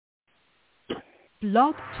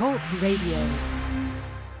Blog Talk Radio.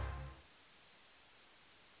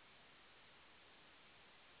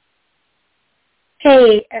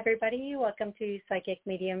 Hey, everybody. Welcome to Psychic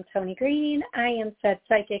Medium Toni Greene. I am said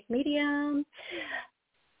Psychic Medium,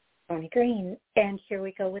 Toni Greene. And here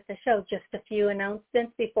we go with the show. Just a few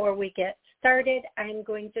announcements before we get started. I'm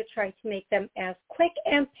going to try to make them as quick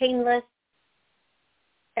and painless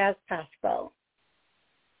as possible.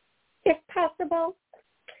 If possible,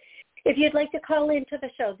 if you'd like to call into the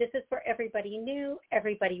show, this is for everybody new,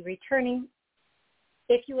 everybody returning.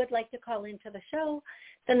 If you would like to call into the show,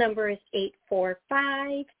 the number is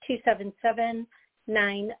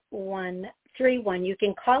 845-277-9131. You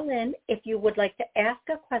can call in if you would like to ask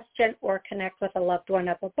a question or connect with a loved one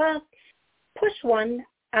up above. Push 1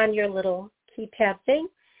 on your little keypad thing.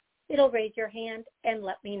 It'll raise your hand and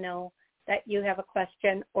let me know that you have a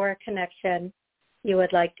question or a connection you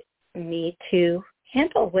would like me to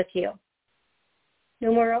handle with you.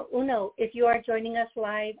 Numero uno, if you are joining us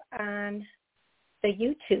live on the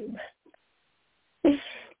YouTube,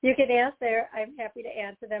 you can ask there. I'm happy to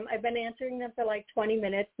answer them. I've been answering them for like 20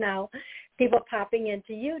 minutes now. People popping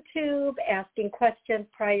into YouTube, asking questions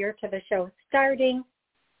prior to the show starting.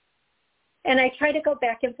 And I try to go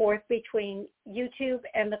back and forth between YouTube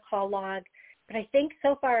and the call log. But I think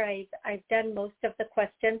so far I've done most of the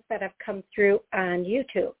questions that have come through on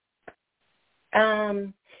YouTube.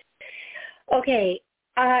 Okay,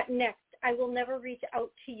 next, I will never reach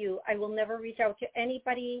out to you. I will never reach out to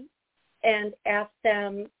anybody and ask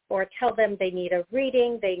them or tell them they need a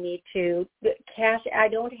reading, they need to cash. I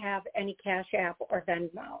don't have any Cash App or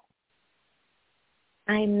Venmo.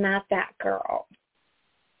 I'm not that girl.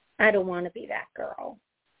 I don't want to be that girl.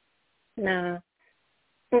 Nah.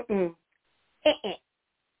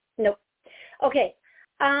 Nope. Okay.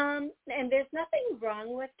 And there's nothing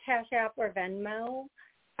wrong with Cash App or Venmo.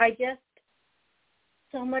 I just,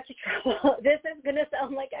 so much trouble. This is going to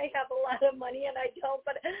sound like I have a lot of money and I don't,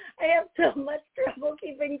 but I have so much trouble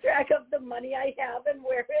keeping track of the money I have and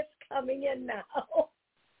where it's coming in now.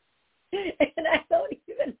 And I don't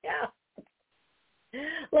even have,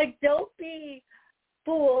 like, don't be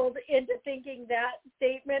fooled into thinking that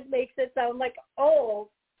statement makes it sound like, oh,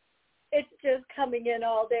 it's just coming in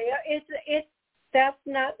all day. That's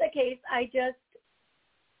not the case.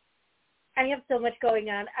 I have so much going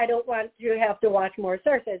on. I don't want to have to watch more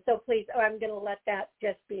sources. So please, I'm going to let that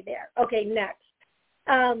just be there. Okay, next.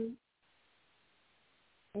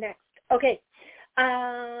 Okay.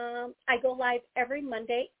 I go live every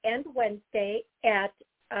Monday and Wednesday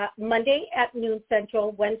Monday at noon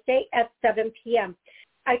Central, Wednesday at 7 p.m.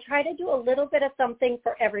 I try to do a little bit of something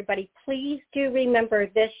for everybody. Please do remember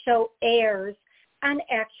this show airs on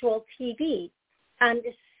actual TV, on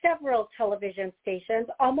several television stations,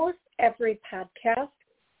 almost every podcast,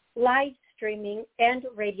 live streaming, and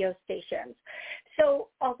radio stations. So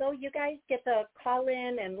although you guys get to call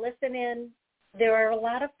in and listen in, there are a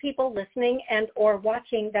lot of people listening and or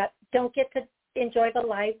watching that don't get to enjoy the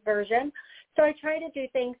live version. So I try to do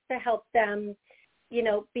things to help them,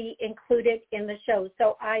 be included in the show.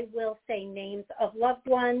 So I will say names of loved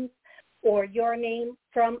ones or your name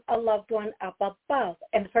from a loved one up above.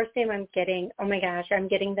 And the first name I'm getting, oh my gosh, I'm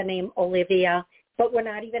getting the name Olivia, but we're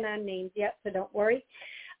not even on names yet, so don't worry.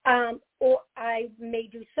 Or I may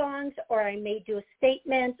do songs, or I may do a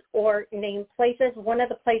statement or name places. One of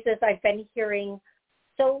the places I've been hearing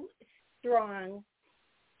so strong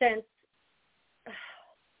since,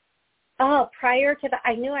 prior to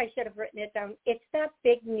I knew I should have written it down. It's that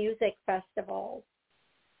big music festival.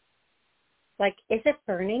 Like, is it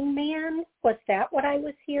Burning Man? Was that what I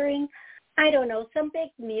was hearing? I don't know, some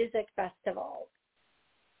big music festival.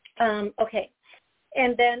 Okay.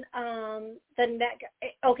 And then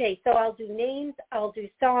so I'll do names, I'll do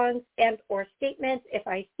songs and or statements. If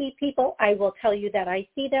I see people, I will tell you that I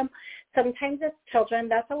see them. Sometimes it's children.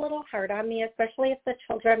 That's a little hard on me, especially if the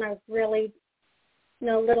children are really,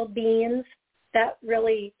 little beans. That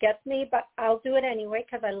really gets me, but I'll do it anyway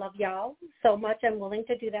because I love y'all so much. I'm willing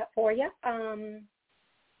to do that for you.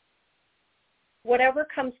 Whatever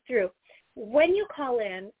comes through. When you call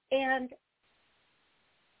in, and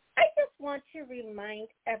I just want to remind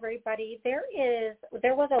everybody, there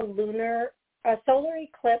was a solar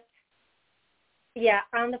eclipse,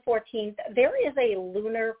 on the 14th. There is a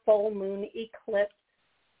lunar full moon eclipse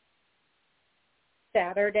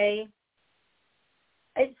Saturday.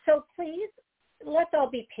 And so please, let's all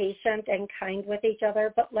be patient and kind with each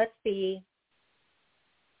other, but let's be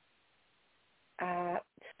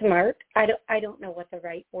smart. I don't know what the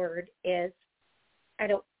right word is. I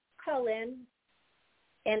don't call in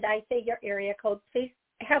and I say your area code. Please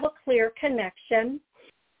have a clear connection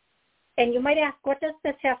And you might ask, what does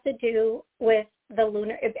this have to do with the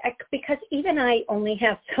lunar? Because even I only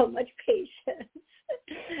have so much patience.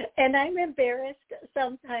 And I'm embarrassed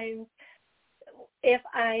sometimes if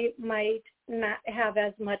I might not have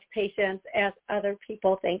as much patience as other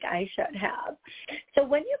people think I should have. So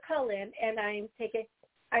when you call in and I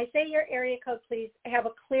say your area code, please have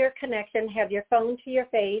a clear connection, have your phone to your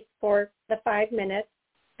face for the 5 minutes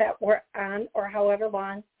that we're on or however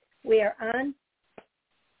long we are on.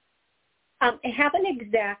 Have an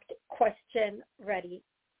exact question ready.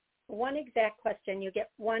 One exact question. You get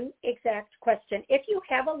one exact question. If you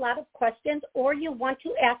have a lot of questions or you want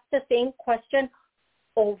to ask the same question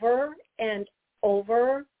over and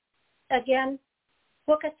over again,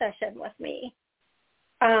 book a session with me.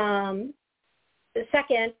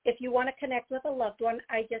 Second, if you want to connect with a loved one,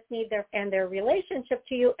 I just need their relationship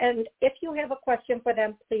to you. And if you have a question for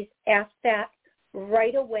them, please ask that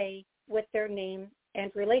right away with their name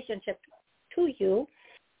and relationship to you.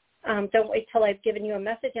 Don't wait till I've given you a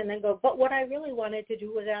message and then go, but what I really wanted to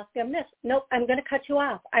do was ask them this. Nope, I'm going to cut you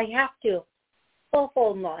off. I have to. Full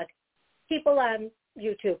phone log. People on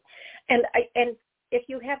YouTube. And if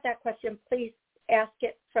you have that question, please ask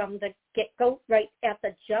it from the get-go, right at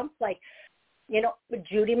the jump, like,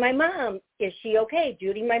 Judy, my mom, is she okay?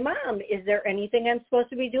 Judy, my mom, is there anything I'm supposed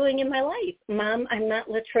to be doing in my life? Mom, I'm not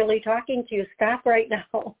literally talking to you. Stop right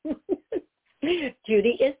now.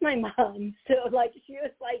 Judy is my mom. So, she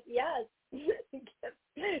was like, yes,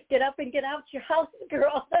 get up and get out your house,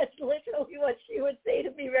 girl. That's literally what she would say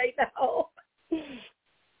to me right now.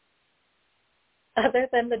 Other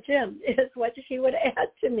than the gym is what she would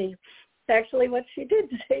add to me. It's actually what she did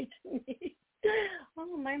say to me.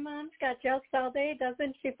 Oh, my mom's got jokes all day,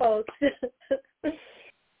 doesn't she, folks?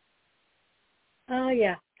 Oh,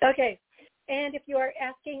 yeah. Okay. And if you are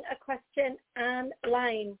asking a question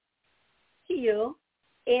online to you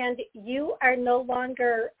and you are no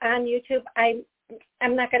longer on YouTube,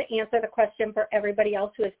 I'm not going to answer the question for everybody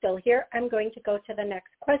else who is still here. I'm going to go to the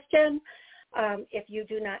next question. If you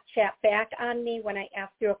do not chat back on me when I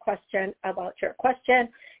ask you a question about your question,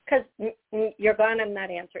 because you're gone, I'm not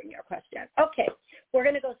answering your question. Okay, we're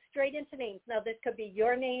going to go straight into names. Now, this could be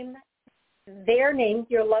your name, their name,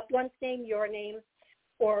 your loved one's name, your name,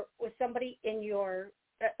 or with somebody in your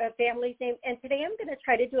family's name. And today I'm going to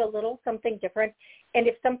try to do a little something different. And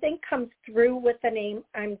if something comes through with the name,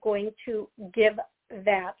 I'm going to give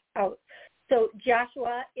that out. So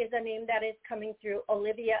Joshua is a name that is coming through.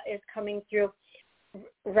 Olivia is coming through.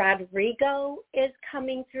 Rodrigo is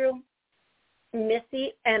coming through.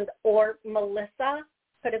 Missy and or Melissa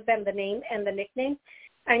could have been the name and the nickname.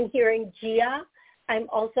 I'm hearing Gia. I'm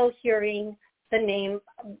also hearing the name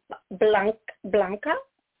Blanca.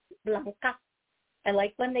 I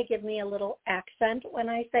like when they give me a little accent when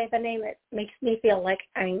I say the name. It makes me feel like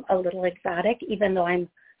I'm a little exotic, even though I'm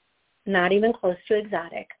not even close to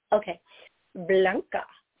exotic. Okay. Blanca.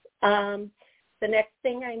 The next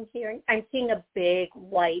thing I'm seeing a big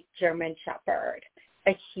white German Shepherd,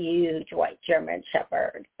 a huge white German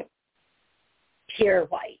Shepherd, pure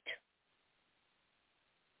white,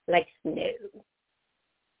 like snow,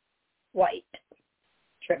 white,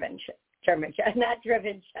 German Shepherd,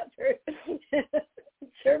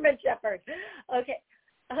 German Shepherd. Okay.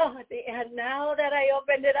 Oh, and now that I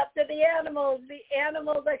opened it up to the animals,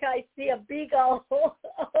 like I see a beagle.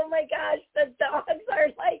 Oh my gosh, the dogs are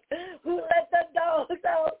like, who let the dogs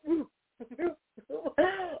out?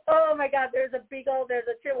 Oh my God, there's a beagle, there's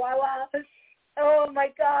a chihuahua. Oh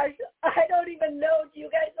my gosh, I don't even know. Do you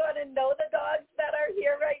guys want to know the dogs that are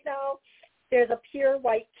here right now? There's a pure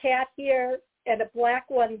white cat here and a black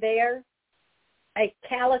one there, a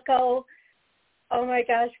calico. Oh, my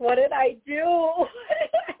gosh, what did I do?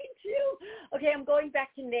 Okay, I'm going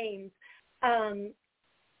back to names. Oh,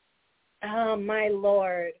 my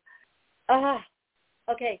Lord.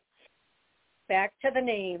 Okay, back to the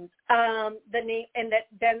names.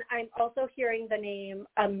 Then I'm also hearing the name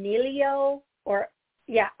Emilio,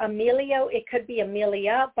 Emilio. It could be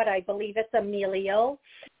Amelia, but I believe it's Emilio.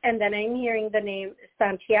 And then I'm hearing the name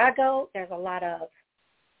Santiago. There's a lot of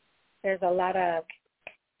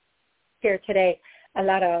here today, a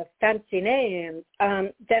lot of fancy names.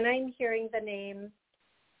 Then I'm hearing the name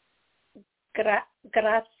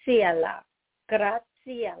Graciela.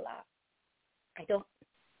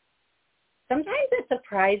 Sometimes it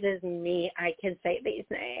surprises me I can say these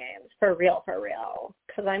names for real,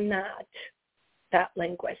 because I'm not that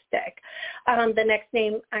linguistic. The next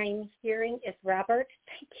name I'm hearing is Robert.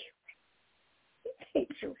 Thank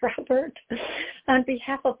you, Robert. On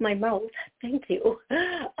behalf of my mouth, thank you.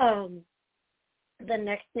 The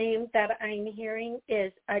next name that I'm hearing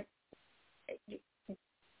is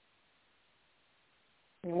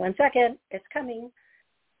 1 second. It's coming.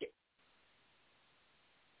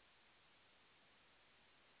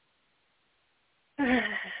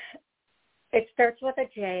 It starts with a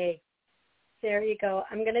J. There you go.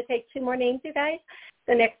 I'm going to take 2 more names, you guys.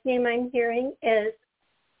 The next name I'm hearing is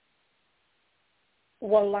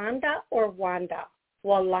Walanda or Wanda.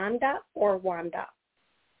 Walanda or Wanda.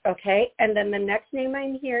 Okay? And then the next name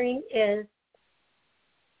I'm hearing is,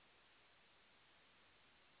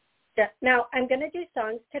 now I'm going to do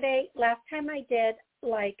songs today. Last time I did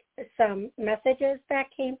like some messages that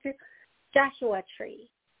came through. Joshua Tree.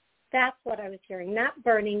 That's what I was hearing. Not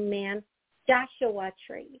Burning Man. Joshua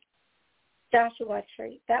Tree. Joshua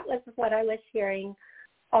Tree. That was what I was hearing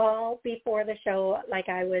all before the show. Like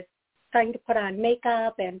I was trying to put on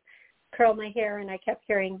makeup and curl my hair, and I kept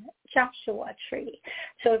hearing Joshua Tree.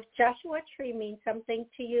 So if Joshua Tree means something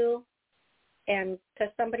to you and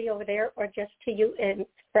to somebody over there, or just to you and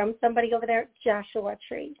from somebody over there, Joshua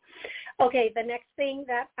Tree. Okay, the next thing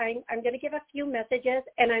that I'm going to give a few messages,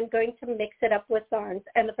 and I'm going to mix it up with songs.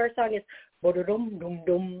 And the first song is dum dum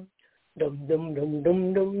dum dum dum dum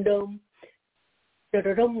dum dum dum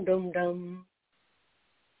dum dum dum.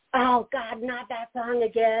 Oh God, not that song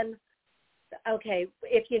again. Okay,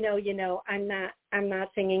 if you know, you know. I'm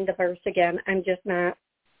not singing the verse again. I'm just not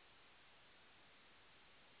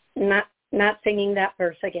singing that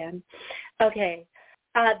verse again. Okay,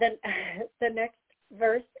 then the next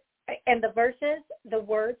verse, and the verses, the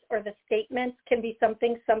words or the statements can be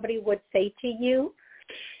something somebody would say to you,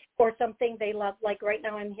 or something they love. Like right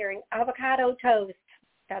now, I'm hearing avocado toast.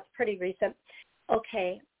 That's pretty recent.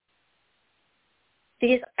 Okay.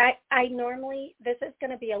 These, I normally, this is going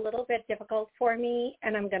to be a little bit difficult for me,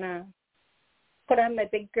 and I'm going to put on my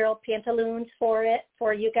big girl pantaloons for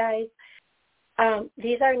you guys.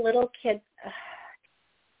 These are little kids.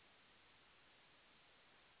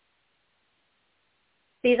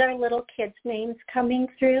 These are little kids' names coming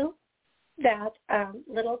through that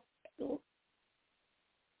little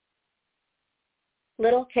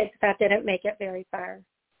kids that didn't make it very far.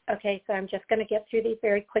 Okay, so I'm just going to get through these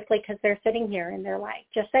very quickly because they're sitting here and they're like,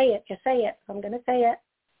 just say it, just say it. So I'm going to say it.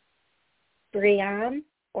 Brian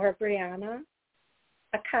or Brianna,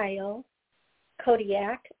 a Kyle,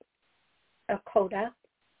 Kodiak, a Coda,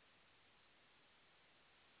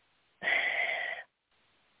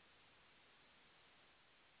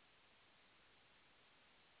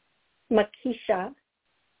 Makisha.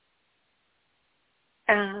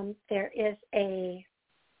 There is a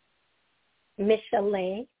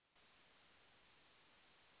Michelet,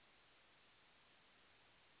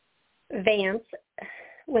 Vance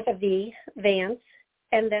with a V, Vance,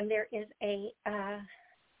 and then there is a,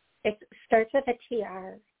 it starts with a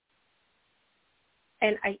TR,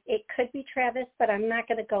 and it could be Travis, but I'm not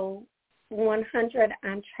going to go 100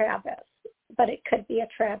 on Travis, but it could be a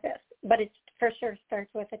Travis, but it for sure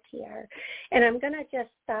starts with a TR. And I'm going to just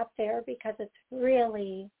stop there because it's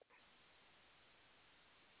really,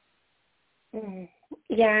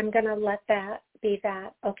 I'm going to let that be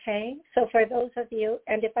that, okay? So for those of you,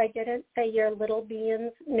 and if I didn't say your little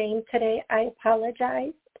being's name today, I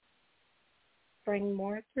apologize. Bring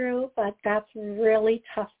more through, but that's really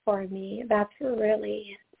tough for me. That's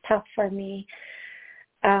really tough for me.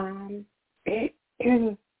 And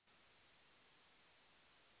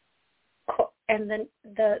then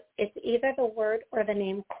it's either the word or the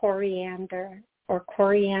name coriander or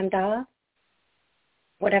coriander,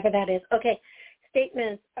 whatever that is. Okay,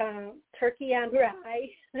 statements, turkey on rye.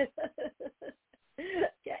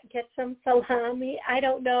 Get some salami. I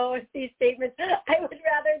don't know if these statements, I would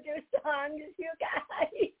rather do songs, you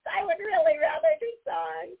guys. I would really rather do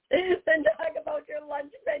songs than talk about your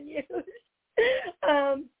lunch menus.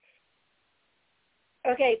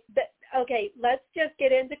 Okay, let's just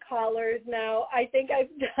get into callers now. I think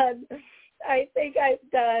I've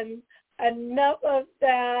done enough of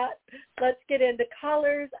that. Let's get into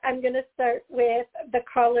callers. I'm going to start with the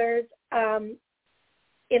callers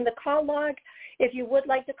in the call log. If you would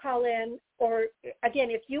like to call in, or again,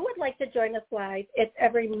 if you would like to join us live, it's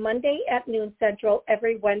every Monday at noon Central,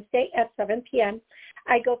 every Wednesday at 7 p.m.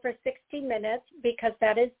 I go for 60 minutes because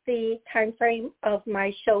that is the time frame of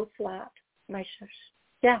my show slot.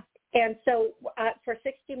 And so for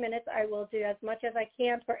 60 minutes, I will do as much as I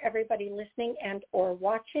can for everybody listening and or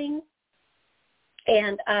watching.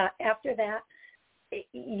 And after that,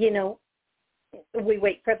 we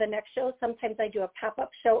wait for the next show. Sometimes I do a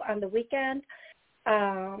pop-up show on the weekend.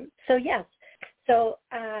 Yes. So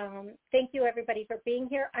thank you, everybody, for being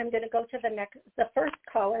here. I'm going to go to the first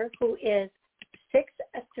caller, who is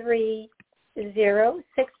 630.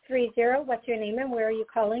 What's your name and where are you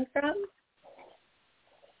calling from?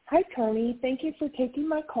 Hi, Toni. Thank you for taking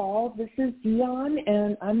my call. This is Dion,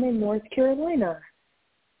 and I'm in North Carolina.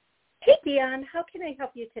 Hey, Dion. How can I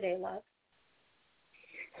help you today, love?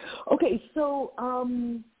 Okay, so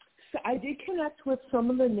I did connect with some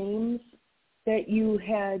of the names that you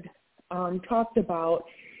had talked about,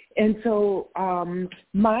 and so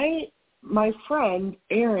my friend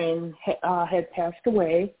Aaron had passed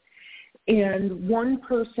away, and one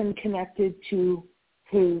person connected to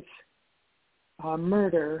his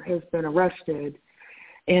murder has been arrested,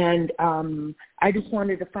 and I just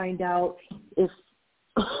wanted to find out if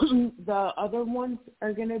the other ones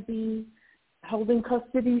are going to be held in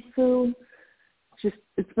custody soon.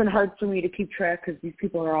 It's been hard for me to keep track because these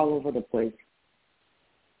people are all over the place.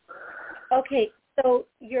 Okay, so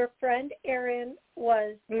your friend Aaron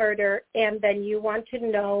was murdered, and then you want to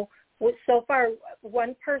know, so far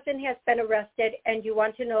one person has been arrested, and you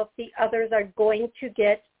want to know if the others are going to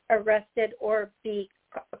get arrested or be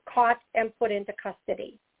caught and put into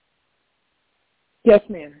custody. Yes,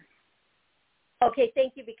 ma'am. Okay,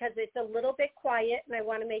 thank you, because it's a little bit quiet, and I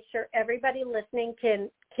want to make sure everybody listening can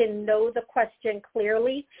know the question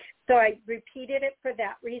clearly. So I repeated it for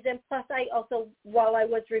that reason. Plus, I also, while I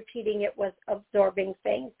was repeating it, was absorbing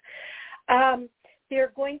things.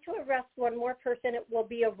 They're going to arrest one more person. It will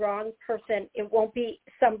be a wrong person. It won't be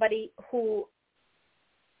somebody who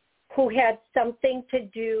had something to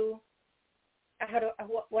do.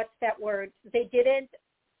 What's that word? They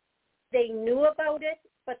knew about it,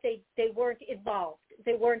 but they weren't involved.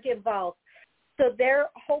 They weren't involved. So they're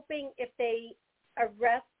hoping if they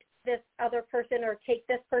arrest this other person or take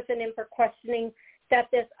this person in for questioning, that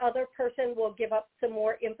this other person will give up some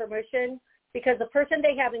more information, because the person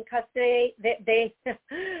they have in custody,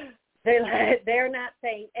 they're not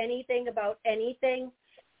saying anything about anything.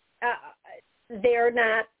 They're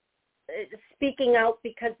not speaking out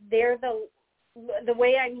because they're the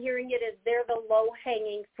way I'm hearing it is they're the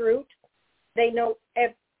low-hanging fruit. They know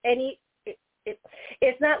it's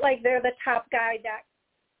not like they're the top guy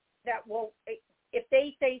that will, if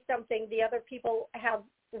they say something, the other people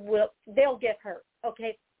they'll get hurt.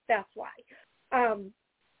 Okay, that's why.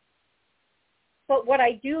 But what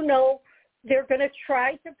I do know, they're going to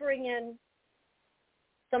try to bring in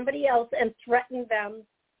somebody else and threaten them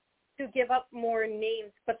to give up more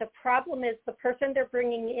names. But the problem is the person they're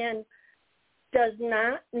bringing in does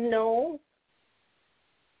not know.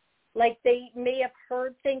 Like, they may have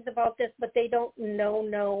heard things about this, but they don't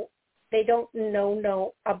know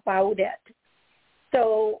about it.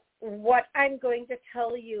 So what I'm going to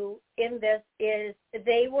tell you in this is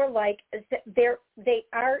they were like, they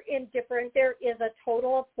are indifferent. There is a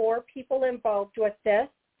total of 4 people involved with this.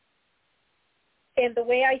 And the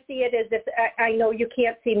way I see it is, if I know you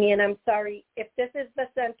can't see me, and I'm sorry, if this is the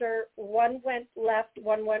center, one went left,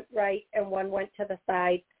 one went right, and one went to the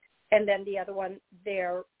side, and then the other one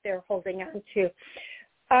they're holding on to.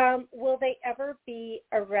 Will they ever be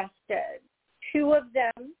arrested? 2 of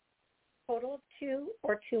them, total of 2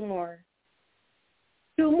 or 2 more?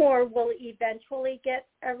 2 more will eventually get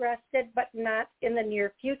arrested, but not in the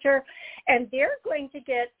near future. And they're going to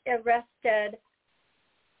get arrested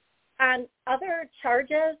on other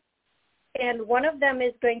charges, and one of them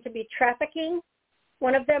is going to be trafficking.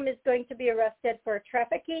 One of them is going to be arrested for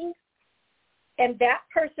trafficking, and that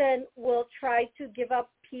person will try to give up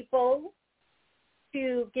people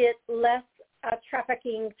to get less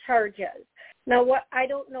trafficking charges. Now, I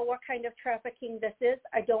don't know what kind of trafficking this is.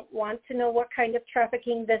 I don't want to know what kind of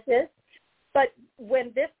trafficking this is. But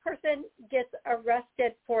when this person gets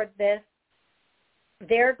arrested for this,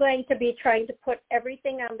 they're going to be trying to put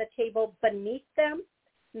everything on the table beneath them,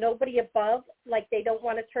 nobody above, like they don't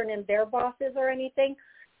want to turn in their bosses or anything.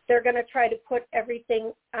 They're going to try to put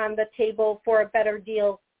everything on the table for a better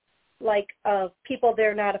deal, like people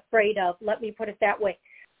they're not afraid of. Let me put it that way.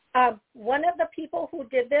 One of the people who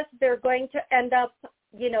did this, they're going to end up,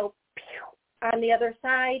 on the other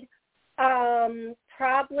side,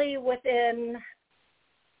 probably within,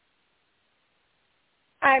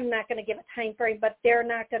 I'm not going to give a time frame, but they're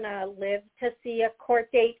not going to live to see a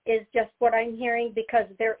court date, is just what I'm hearing, because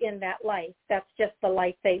they're in that life. That's just the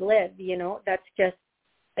life they live, That's just,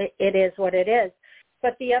 it is what it is.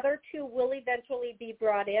 But the other 2 will eventually be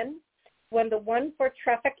brought in. When the one for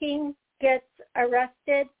trafficking gets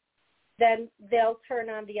arrested, then they'll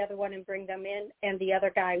turn on the other one and bring them in, and the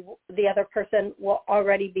other person will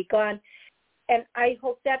already be gone. And I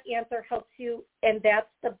hope that answer helps you, and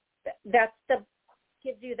that's the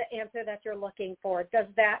gives you the answer that you're looking for. Does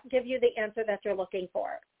that give you the answer that you're looking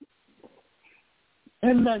for?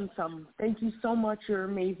 And then some. Thank you so much. You're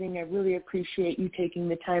amazing. I really appreciate you taking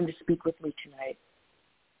the time to speak with me tonight.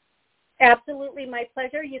 Absolutely, my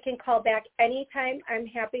pleasure. You can call back anytime. I'm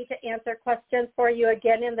happy to answer questions for you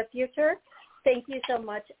again in the future. Thank you so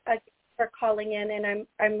much for calling in, and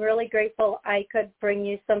I'm really grateful I could bring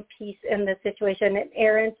you some peace in this situation. And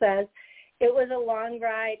Erin says, it was a long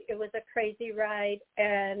ride, it was a crazy ride,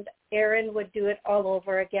 and Erin would do it all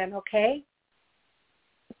over again, okay?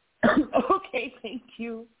 Okay, thank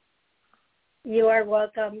you. You are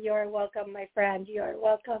welcome. You are welcome, my friend. You are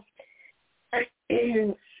welcome.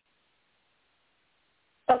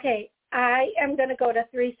 Okay, I am going to go to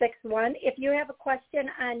 361. If you have a question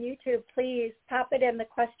on YouTube, please pop it in the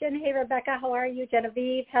question. Hey, Rebecca, how are you?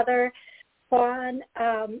 Genevieve, Heather, Fawn.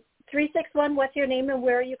 361, what's your name and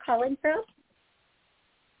where are you calling from?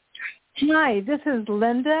 Hi, this is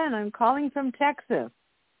Linda, and I'm calling from Texas.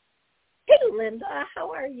 Hey, Linda,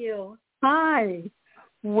 how are you? Hi.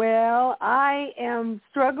 Well, I am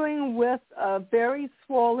struggling with a very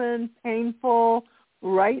swollen, painful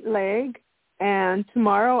right leg, and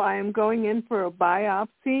tomorrow I am going in for a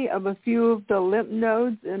biopsy of a few of the lymph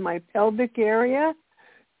nodes in my pelvic area,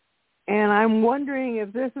 and I'm wondering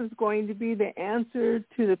if this is going to be the answer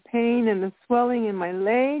to the pain and the swelling in my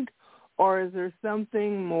leg, or is there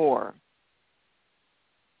something more?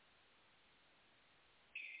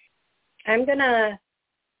 I'm gonna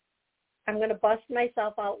bust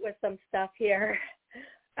myself out with some stuff here.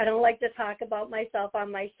 I don't like to talk about myself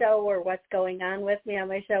on my show or what's going on with me on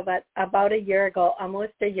my show, but about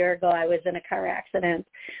almost a year ago, I was in a car accident,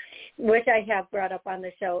 which I have brought up on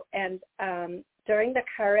the show. And during the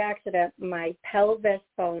car accident, my pelvis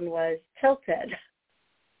bone was tilted.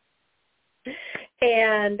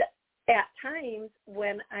 And at times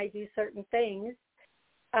when I do certain things,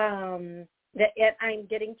 I'm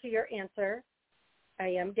getting to your answer. I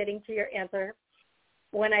am getting to your answer.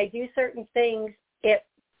 When I do certain things,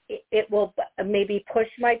 it will maybe push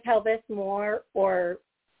my pelvis more or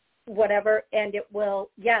whatever, and it will,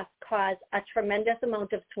 yes, cause a tremendous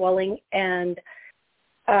amount of swelling and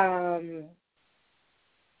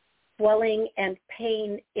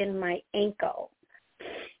pain in my ankle.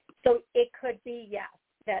 So it could be, yes,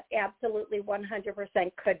 that absolutely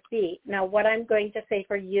 100% could be. Now, what I'm going to say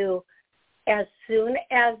for you, as soon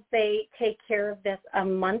as they take care of this a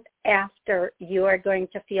month after, you are going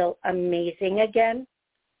to feel amazing again.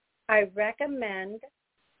 I recommend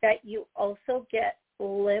that you also get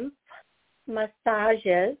lymph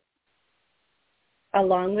massages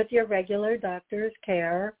along with your regular doctor's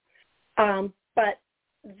care, but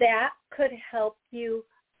that could help you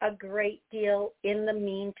a great deal in the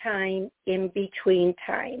meantime, in between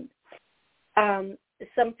time.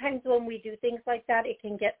 Sometimes when we do things like that, it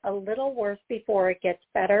can get a little worse before it gets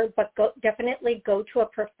better, but definitely go to a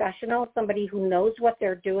professional, somebody who knows what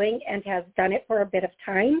they're doing and has done it for a bit of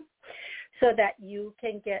time, so that you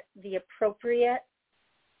can get the appropriate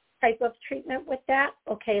type of treatment with that.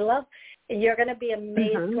 Okay, love? And you're going to be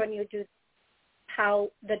amazed when you do how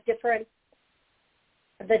the difference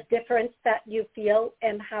that you feel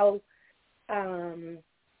and how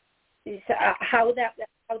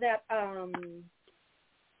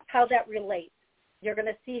that relates. You're going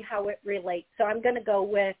to see how it relates. So I'm going to go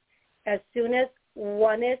with, as soon as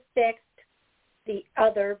one is fixed, the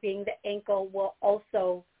other, being the ankle, will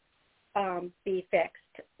also be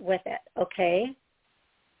fixed with it, okay?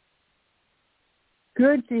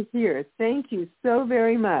 Good to hear. Thank you so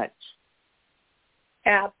very much.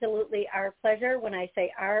 Absolutely, our pleasure. When I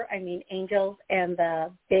say our, I mean angels and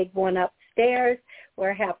the big one upstairs.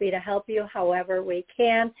 We're happy to help you however we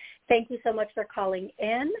can. Thank you so much for calling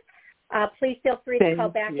in. Please feel free to call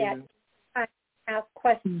back and ask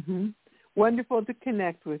questions. Mm-hmm. Wonderful to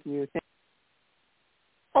connect with you.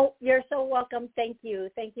 Oh, you're so welcome. Thank you.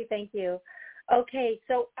 Thank you. Thank you. Okay,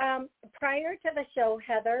 so prior to the show,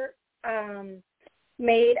 Heather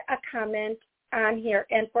made a comment on here.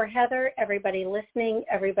 And for Heather, everybody listening,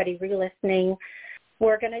 everybody re-listening,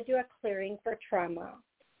 we're going to do a clearing for trauma.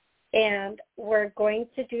 And we're going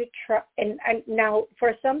to do, and now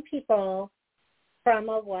for some people,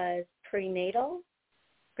 trauma was prenatal,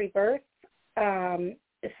 pre-birth.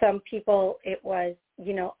 Some people it was,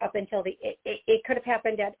 up until it could have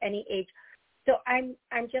happened at any age. So I'm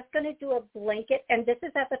just going to do a blanket, and this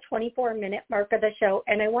is at the 24-minute mark of the show,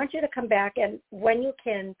 and I want you to come back, and when you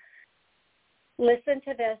can, listen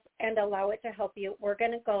to this and allow it to help you. We're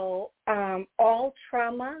going to go all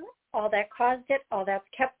trauma, all that caused it, all that's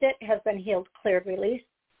kept it, has been healed, cleared, released.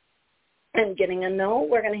 I'm getting a no.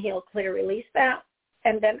 We're going to heal, clear, release that.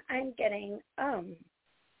 And then I'm getting,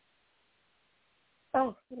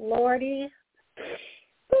 oh, Lordy.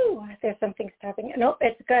 Ooh, there's something stopping it. Nope,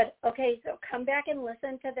 it's good. Okay, so come back and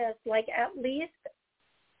listen to this, like at least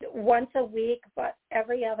once a week, but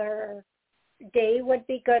every other day would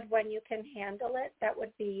be good when you can handle it. That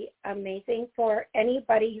would be amazing for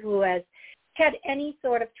anybody who has had any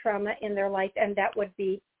sort of trauma in their life, and that would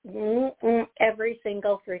be every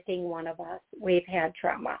single freaking one of us. We've had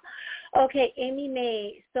trauma. Okay, Amy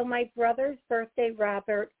May. So my brother's birthday,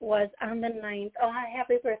 Robert, was on the 9th. Oh,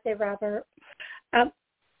 happy birthday, Robert.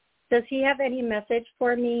 Does he have any message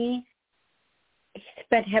for me? It's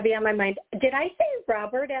been heavy on my mind. Did I say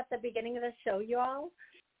Robert at the beginning of the show, y'all?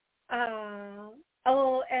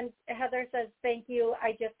 And Heather says, thank you.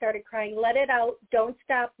 I just started crying. Let it out. Don't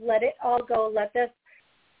stop. Let it all go. Let this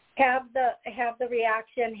have the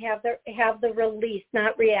reaction, have the release,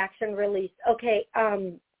 not reaction, release. Okay.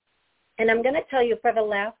 And I'm going to tell you for the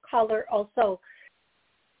last caller also,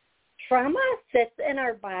 trauma sits in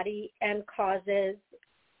our body and causes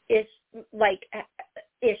issues.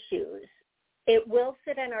 It will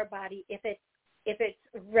sit in our body if it's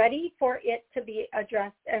ready for it to be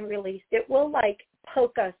addressed and released. It will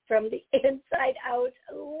poke us from the inside out,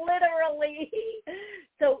 literally.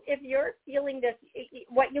 So if you're feeling this,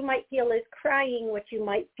 what you might feel is crying. What you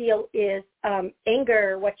might feel is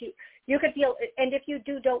anger. What you could feel, and if you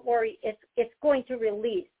do, don't worry. It's going to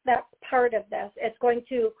release. That's part of this. It's going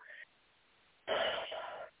to,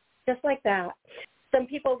 just like that. Some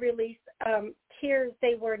people release tears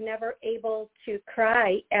they were never able to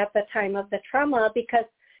cry at the time of the trauma because,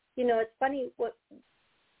 it's funny, what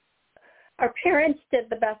our parents did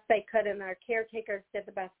the best they could and our caretakers did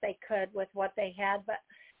the best they could with what they had, but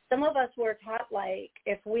some of us were taught,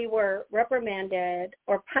 if we were reprimanded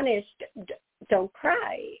or punished, don't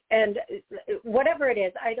cry. And whatever it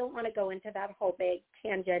is, I don't want to go into that whole big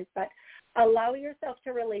tangent, but allow yourself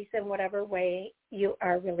to release in whatever way you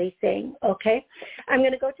are releasing, okay? I'm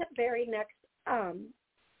going to go to the very next, I'm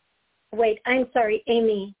sorry,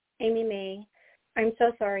 Amy May. I'm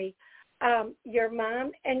so sorry. Your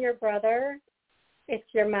mom and your brother,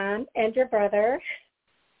 it's your mom and your brother.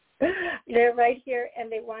 They're right here,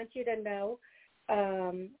 and they want you to know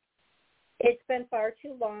it's been far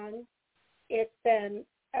too long. It's been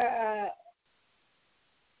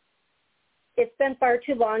far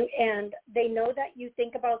too long, and they know that you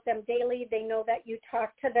think about them daily. They know that you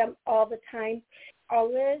talk to them all the time,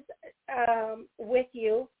 always with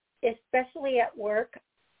you, especially at work.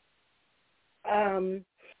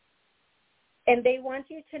 And they want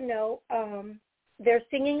you to know they're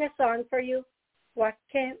singing a song for you. Why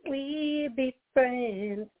can't we be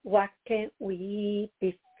friends? Why can't we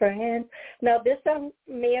be friends? Now, this song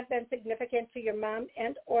may have been significant to your mom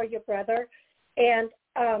and or your brother, and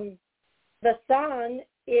the song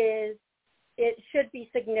it should be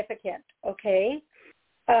significant, okay?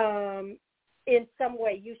 In some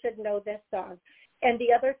way, you should know this song. And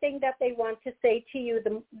the other thing that they want to say to you,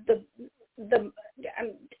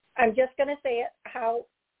 I'm just going to say it how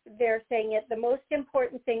they're saying it. The most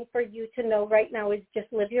important thing for you to know right now is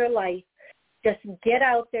just live your life. Just get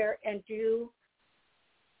out there and do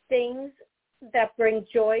things that bring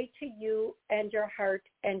joy to you and your heart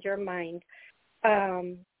and your mind.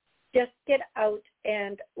 Just get out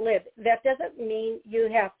and live. That doesn't mean you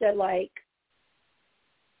have to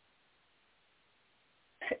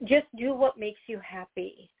just do what makes you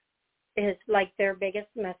happy is their biggest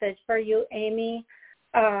message for you, Amy.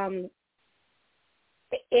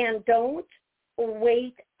 And don't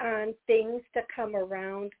wait on things to come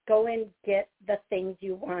around. Go and get the things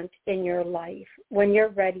you want in your life. When you're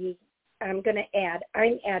ready, I'm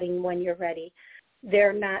adding when you're ready.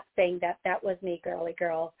 They're not saying that was me, girly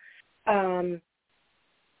girl.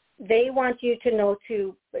 They want you to know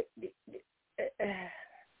to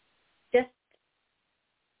just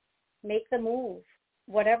make the move,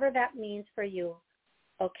 whatever that means for you,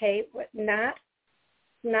 okay? Not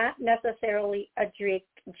necessarily a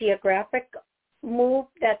geographic move.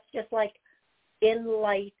 That's just in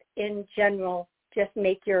life in general. Just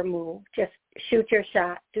make your move. Just shoot your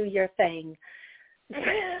shot. Do your thing.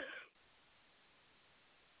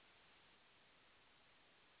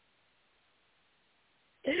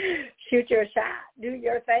 Shoot your shot. Do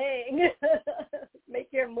your thing. Make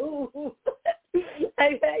your move.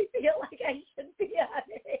 I feel like I should be on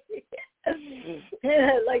it.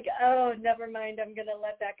 Oh, never mind. I'm going to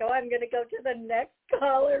let that go. I'm going to go to the next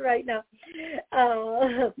caller right now.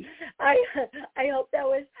 I hope that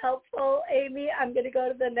was helpful, Amy. I'm going to go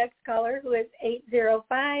to the next caller, who is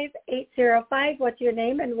 805. 805. What's your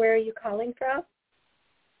name and where are you calling from?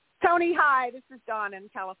 Toni, hi. This is Dawn in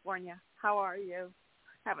California. How are you?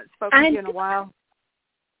 Haven't spoken to you in a while.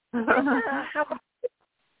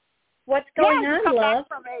 What's going on, love?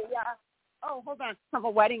 Hold on. From a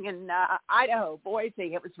wedding in Idaho,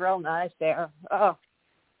 Boise. It was real nice there. Oh,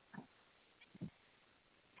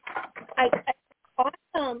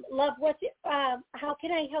 Awesome. Love, how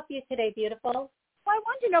can I help you today, beautiful? Well, I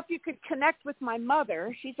wanted to know if you could connect with my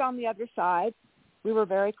mother. She's on the other side. We were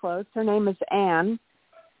very close. Her name is Anne.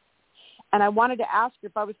 And I wanted to ask her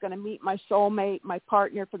if I was going to meet my soulmate, my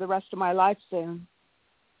partner for the rest of my life soon.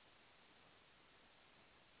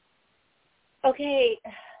 Okay.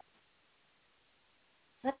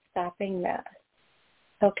 What's stopping that?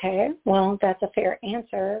 Okay. Well, that's a fair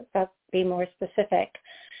answer. Let's be more specific.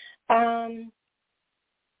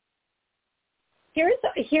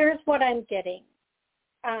 Here's what I'm getting.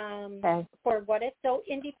 Okay. For what is so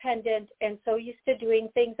independent and so used to doing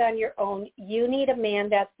things on your own, you need a man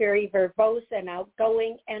that's very verbose and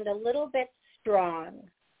outgoing and a little bit strong.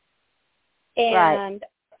 And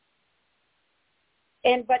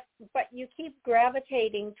right. But you keep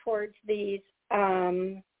gravitating towards these.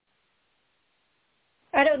 I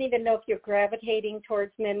don't even know if you're gravitating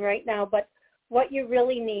towards men right now, but what you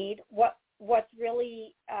really need, what's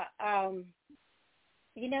really, I'm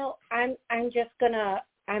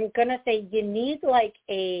gonna say you need like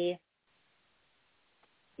a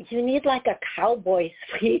cowboy,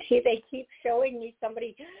 sweetie. They keep showing me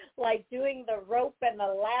somebody like doing the rope and the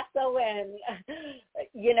lasso and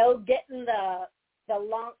getting the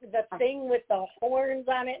thing with the horns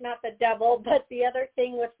on it, not the devil, but the other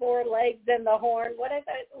thing with 4 legs and the horn. What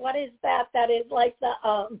is that? That is like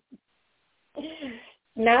the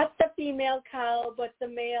not the female cow, but the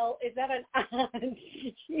male. Is that an aunt?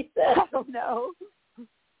 She said, I don't know.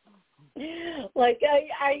 Like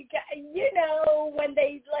I when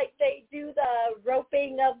they do the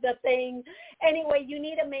roping of the thing. Anyway, you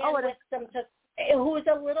need a man with who's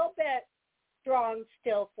a little bit strong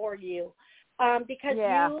still for you, because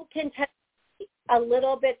you can tell a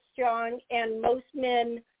little bit strong, and most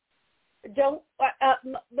men don't. But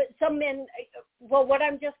some men. Well, what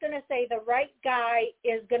I'm just going to say, the right guy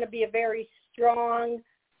is going to be a very strong,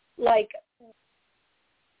 like,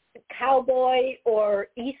 cowboy or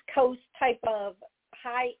East Coast type of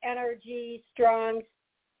high energy, strong,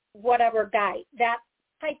 whatever guy. That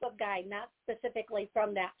type of guy, not specifically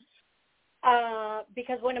from that.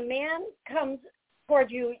 Because when a man comes toward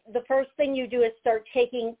you, the first thing you do is start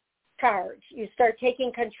taking charge. You start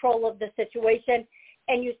taking control of the situation,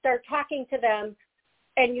 and you start talking to them,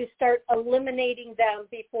 and you start eliminating them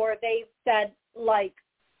before they've said, like,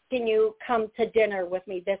 can you come to dinner with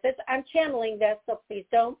me? I'm channeling this, so please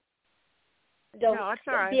don't no, that's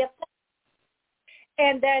all right. be upset.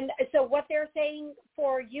 And then, so what they're saying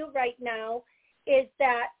for you right now is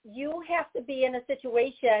that you have to be in a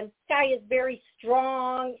situation, guy is very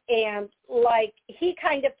strong and like he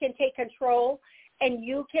kind of can take control, and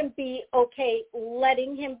you can be okay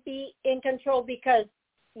letting him be in control because,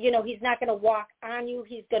 he's not going to walk on you,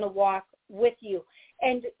 he's going to walk with you.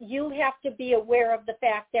 And you have to be aware of the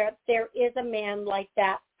fact that there is a man like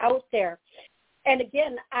that out there. And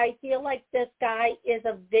again, I feel like this guy is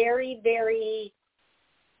a very, very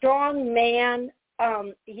strong man.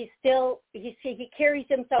 He carries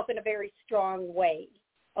himself in a very strong way.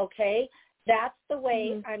 Okay? That's the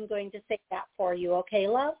way I'm going to say that for you. Okay,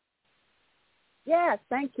 love? Yes,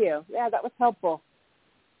 thank you. Yeah, that was helpful.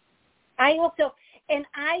 I hope so. And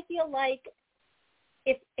I feel like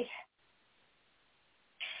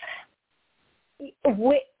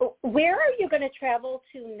where are you going to travel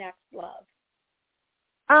to next, love?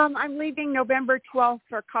 I'm leaving November 12th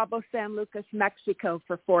for Cabo San Lucas, Mexico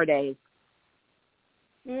for 4 days.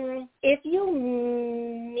 If you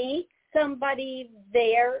meet somebody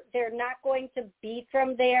there, they're not going to be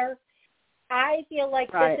from there. I feel like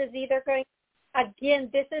this is either going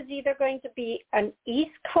to be an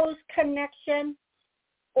East Coast connection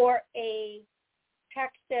or a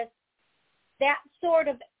Texas, that sort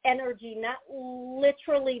of energy, not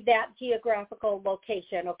literally that geographical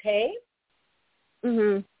location, okay?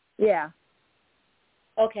 Yeah.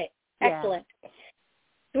 Okay, excellent. Yeah.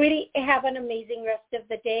 Sweetie, have an amazing rest of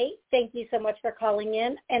the day. Thank you so much for calling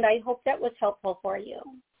in, and I hope that was helpful for you.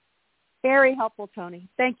 Very helpful, Toni.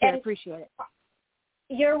 Thank you. I appreciate it.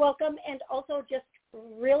 You're welcome. And also just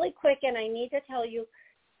really quick, and I need to tell you,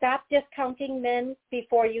 stop discounting men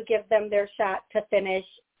before you give them their shot to finish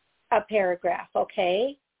a paragraph,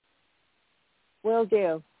 okay? Will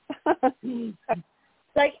do.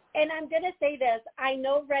 And I'm going to say this, I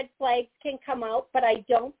know red flags can come out, but I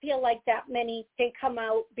don't feel like that many can come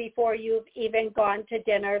out before you've even gone to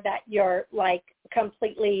dinner that you're, like,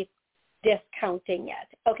 completely discounting it.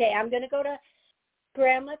 Okay, I'm going to go to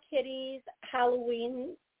Grandma Kitty's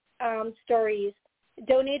Halloween stories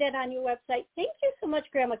donated on your website. Thank you so much,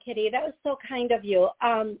 Grandma Kitty. That was so kind of you.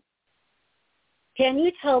 Can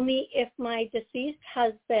you tell me if my deceased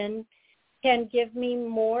husband can give me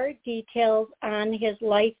more details on his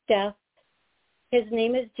life death. His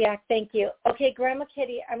name is Jack. Thank you. Okay, Grandma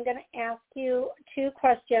Kitty, I'm going to ask you 2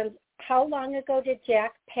 questions. How long ago did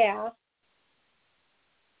Jack pass?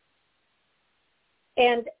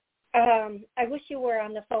 And I wish you were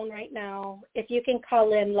on the phone right now. If you can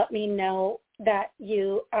call in, let me know that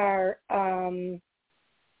you are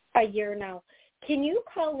a year now. Can you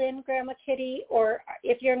call in, Grandma Kitty? Or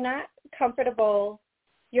if you're not comfortable,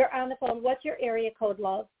 you're on the phone. What's your area code,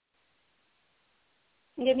 love?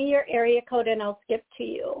 Give me your area code and I'll skip to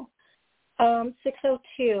you.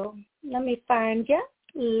 602. Let me find you.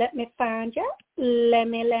 Let me find you. Let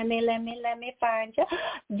me find you.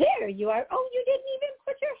 There you are. Oh, you didn't even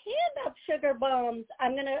put your hand up, Sugar Bums.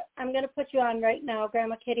 I'm gonna put you on right now,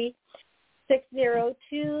 Grandma Kitty.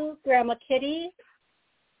 602, Grandma Kitty.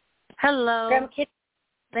 Hello. Grandma Kitty.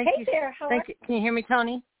 Thank hey you. there. How are you? Can you hear me,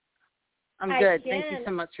 Toni? I'm good. Thank you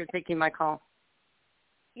so much for taking my call.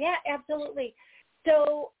 Yeah, absolutely.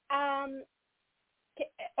 So,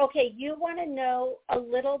 okay, you want to know a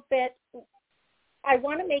little bit. I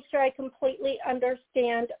want to make sure I completely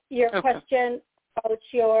understand your question about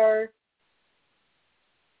your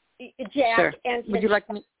Jack sure. and Would you like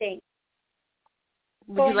me?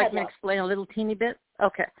 Would you like me to explain a little teeny bit?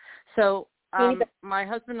 Okay. So, my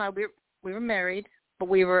husband and I, we were married, but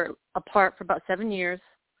we were apart for about 7 years.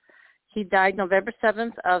 He died November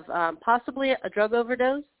 7th of possibly a drug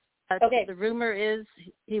overdose. Okay. The rumor is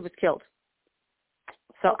he was killed.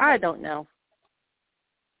 So I don't know.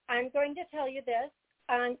 I'm going to tell you this.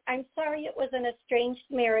 I'm sorry it was an estranged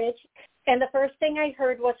marriage, and the first thing I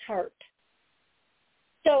heard was hurt.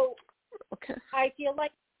 So I feel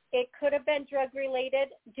like it could have been drug-related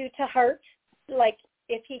due to hurt. Like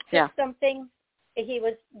if he took something, he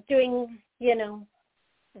was doing, the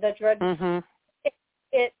drug. Mm-hmm.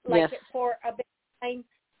 It for a bit of time,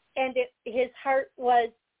 and his heart was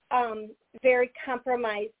very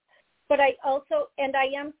compromised. But I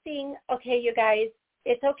am seeing, okay, you guys,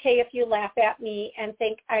 it's okay if you laugh at me and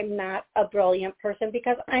think I'm not a brilliant person,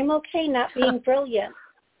 because I'm okay not being brilliant.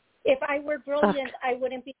 If I were brilliant, I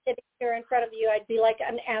wouldn't be sitting here in front of you. I'd be like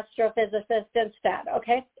an astrophysicist instead,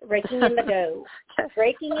 okay? Raking in the dough,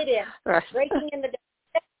 raking it in, raking in the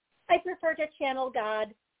dough. I prefer to channel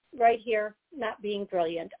God right here, not being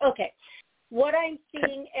brilliant. Okay. What I'm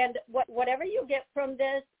seeing, and whatever you get from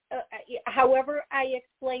this, however I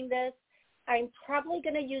explain this, I'm probably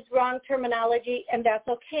going to use wrong terminology, and that's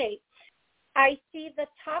okay. I see the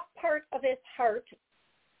top part of his heart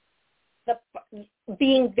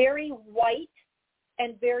being very white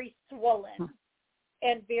and very swollen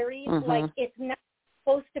and very like it's not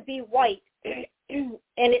supposed to be white. And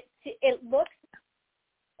it looks,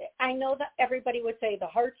 I know that everybody would say the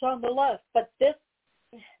heart's on the left, but this,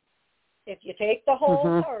 if you take the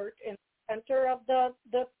whole heart in the center of the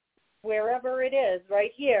wherever it is,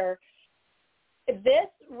 right here, this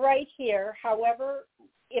right here, however,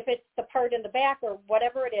 if it's the part in the back or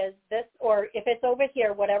whatever it is, this, or if it's over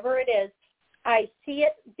here, whatever it is, I see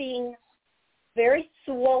it being very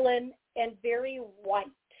swollen and very white.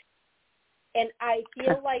 And I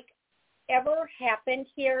feel like ever happened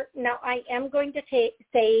here. Now, I am going to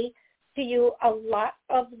say to you, a lot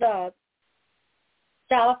of the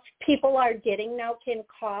stuff people are getting now can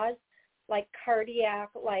cause like cardiac,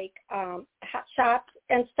 like hot shots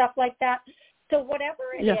and stuff like that. So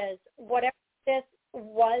whatever it is, whatever this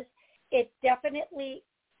was, it definitely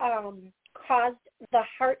caused the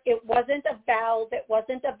heart. It wasn't a valve. It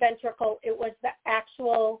wasn't a ventricle. It was the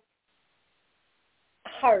actual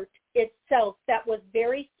heart itself that was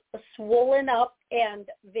very swollen up and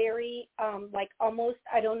very like almost,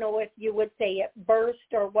 I don't know if you would say it burst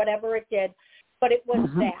or whatever it did, but it was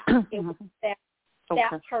that. It was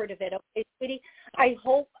that part of it. Okay, sweetie, I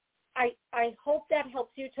hope that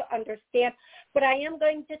helps you to understand. But I am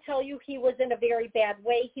going to tell you he was in a very bad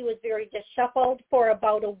way. He was very disheveled for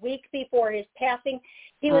about a week before his passing.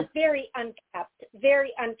 He was very unkept,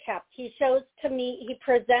 very unkept. He shows to me, he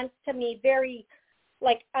presents to me very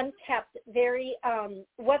like unkept, very,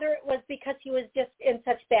 whether it was because he was just in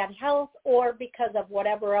such bad health or because of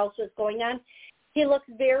whatever else was going on, he looks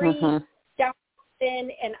very down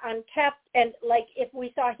and unkept. And like if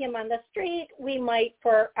we saw him on the street, we might,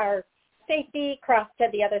 for our safety, cross to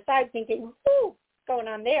the other side thinking, ooh, what's going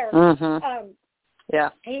on there?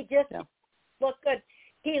 He just looked good.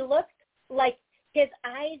 He looked like his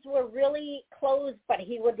eyes were really closed, but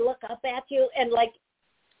he would look up at you, and like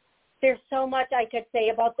there's so much I could say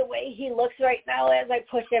about the way he looks right now as I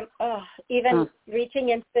push him. Even reaching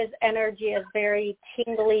into his energy is very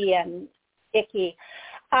tingly and icky.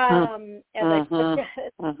 As I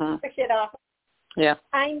push it off. Yeah.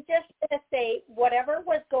 I'm just going to say whatever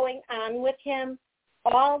was going on with him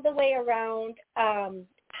all the way around,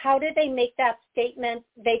 how did they make that statement?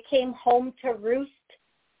 They came home to roost,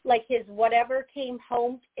 like his whatever came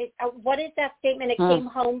home. What is that statement? It came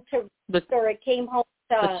home to roost, or it came home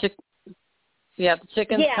to... the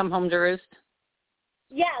chickens come home to roost.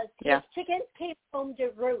 Yes, his chickens came home to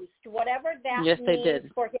roost, whatever that means they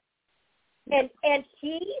did. For him. And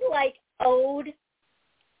he owed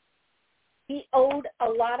a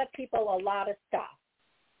lot of people a lot of stuff.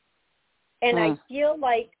 And I feel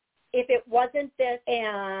like if it wasn't this,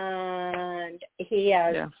 and he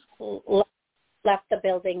has left the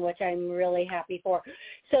building, which I'm really happy for.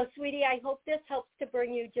 So, sweetie, I hope this helps to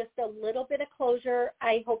bring you just a little bit of closure.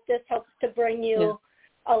 I hope this helps to bring you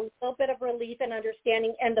a little bit of relief and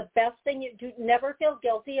understanding. And the best thing, you do never feel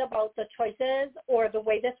guilty about the choices or the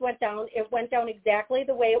way this went down. It went down exactly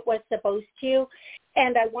the way it was supposed to.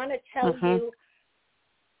 And I want to tell you,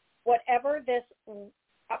 whatever this,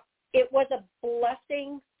 it was a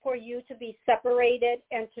blessing for you to be separated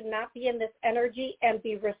and to not be in this energy and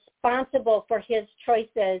be responsible for his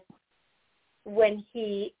choices when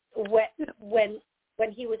he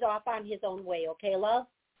was off on his own way. Okay, love?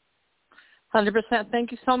 100%.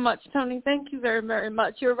 Thank you so much, Toni. Thank you very, very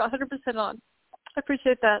much. You're 100% on. I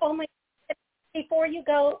appreciate that. Oh, my. Before you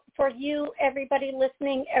go, for you, everybody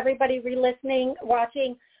listening, everybody re-listening,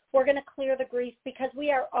 watching, we're going to clear the grief because we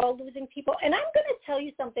are all losing people. And I'm going to tell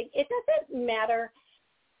you something. It doesn't matter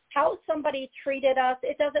how somebody treated us.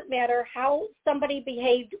 It doesn't matter how somebody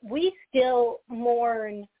behaved. We still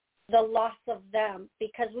mourn the loss of them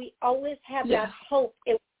because we always have that hope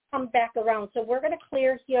it will come back around. So we're going to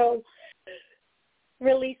clear,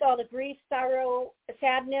 release all the grief, sorrow,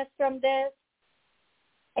 sadness from this.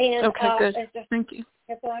 And okay, good. Thank you.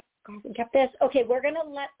 Get this. Okay, we're going to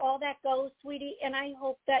let all that go, sweetie, and I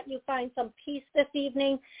hope that you find some peace this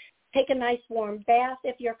evening. Take a nice warm bath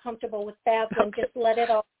if you're comfortable with baths, and just let it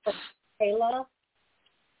all go. Okay, love?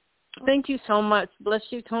 Thank you so much. Bless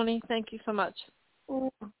you, Toni. Thank you so much.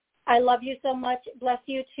 I love you so much. Bless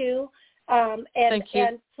you, too. Thank you.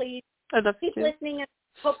 And please keep listening. And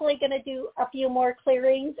hopefully going to do a few more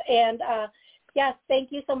clearings. And, yes,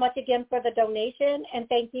 thank you so much again for the donation, and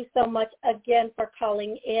thank you so much again for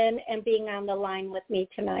calling in and being on the line with me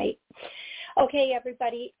tonight. Okay,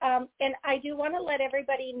 everybody, and I do want to let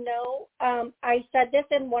everybody know, I said this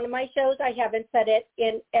in one of my shows. I haven't said it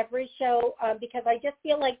in every show because I just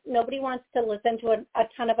feel like nobody wants to listen to a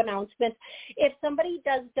ton of announcements. If somebody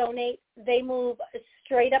does donate, they move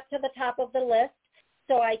straight up to the top of the list,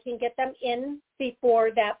 so I can get them in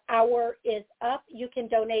before that hour is up. You can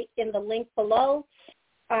donate in the link below.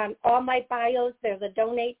 On all my bios, there's a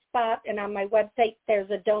donate spot, and on my website, there's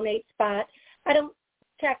a donate spot. I don't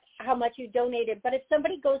check how much you donated, but if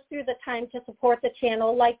somebody goes through the time to support the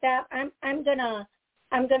channel like that, I'm gonna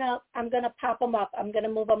pop them up. I'm gonna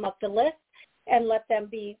move them up the list and let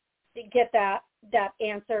them get that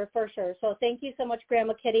answer for sure. So thank you so much,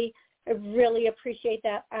 Grandma Kitty. I really appreciate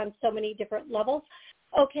that on so many different levels.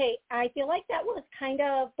 Okay, I feel like that was kind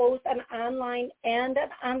of both an online and an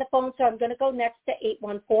on the phone, so I'm going to go next to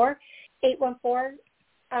 814. 814,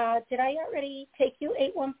 did I already take you,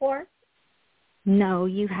 814? No,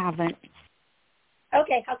 you haven't.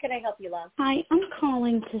 Okay, how can I help you, love? Hi, I'm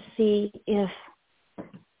calling to see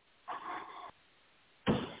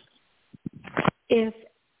if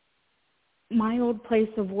my old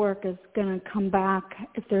place of work is going to come back,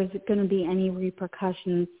 if there's going to be any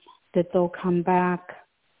repercussions that they'll come back.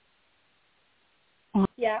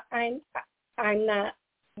 Yeah, I'm not,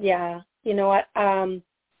 you know what,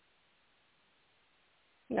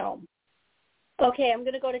 no. Okay, I'm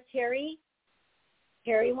going to go to Terry.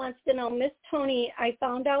 Terry wants to know, Miss Toni, I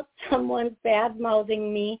found out someone's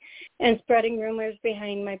bad-mouthing me and spreading rumors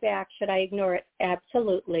behind my back. Should I ignore it?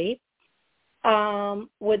 Absolutely.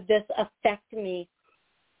 Would this affect me?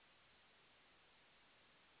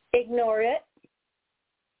 Ignore it.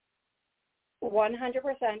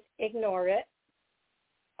 100% ignore it.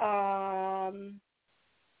 And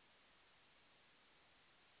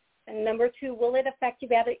number two, will it affect you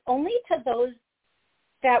badly? Only to those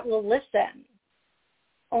that will listen.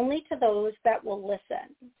 Only to those that will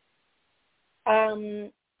listen.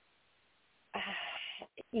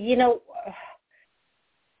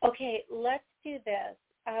 Okay, let's do this.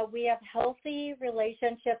 We have healthy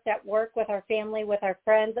relationships at work with our family, with our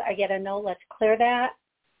friends. I get a no. Let's clear that.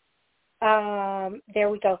 There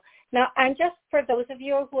we go. Now, I'm just, for those of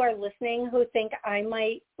you who are listening who think I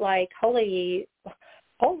might holy,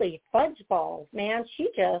 holy fudge balls, man, she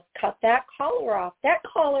just cut that caller off. That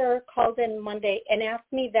caller called in Monday and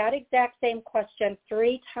asked me that exact same question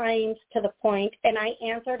 3 times to the point, and I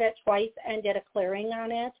answered it twice and did a clearing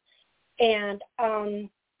on it. And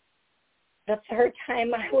the third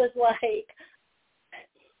time I was like,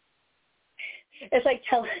 it's like,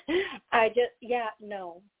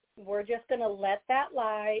 no, we're just going to let that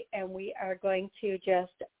lie, and we are going to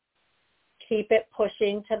just keep it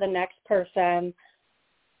pushing to the next person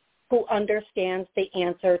who understands the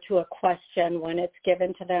answer to a question when it's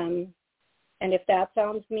given to them. And if that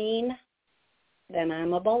sounds mean, then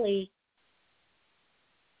I'm a bully.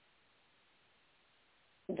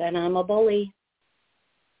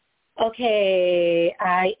 Okay,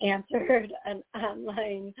 I answered an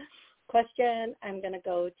online question. I'm going to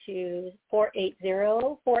go to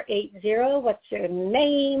 480. What's your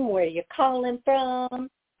name? Where are you calling from?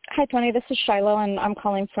 Hi, Toni. This is Shiloh, and I'm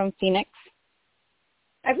calling from Phoenix,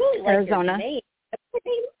 I really like Arizona. Your name.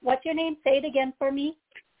 What's your name? Say it again for me.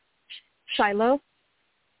 Shiloh.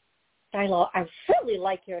 Shiloh, I really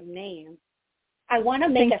like your name. I want to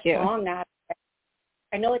make Thank you. Song out of it.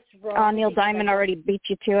 I know it's wrong. Neil Diamond already beat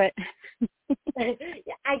you to it.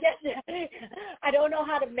 I guess I don't know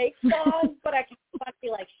how to make songs, but I can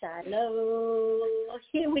be like, Shiloh,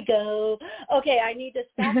 here we go. Okay, I need to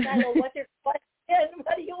stop. Shiloh, what's your question?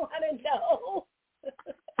 What do you want to know?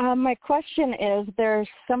 My question is, there's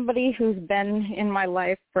somebody who's been in my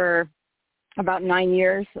life for about 9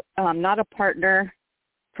 years, not a partner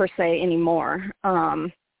per se anymore,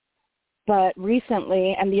 but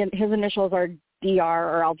recently, and his initials are DR,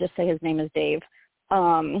 or I'll just say his name is Dave.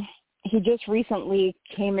 He just recently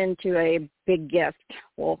came into a big gift,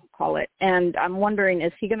 we'll call it, and I'm wondering,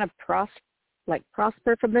 is he going to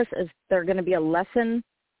prosper from this? Is there going to be a lesson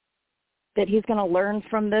that he's going to learn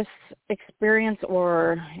from this experience,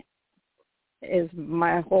 or is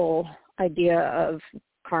my whole idea of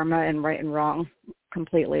karma and right and wrong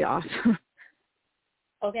completely off?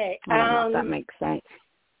 Okay. I don't know if that makes sense.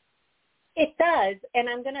 It does, and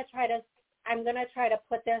I'm going to try to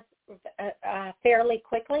put this fairly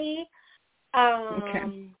quickly.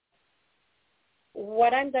 Okay.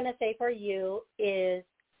 What I'm going to say for you is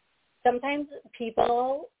sometimes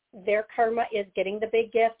people, their karma is getting the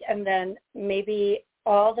big gift, and then maybe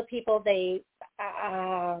all the people they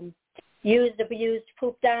used, abused,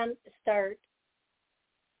 pooped on start.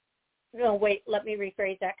 No, wait, let me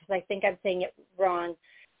rephrase that because I think I'm saying it wrong.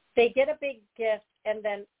 They get a big gift, and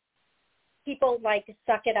then people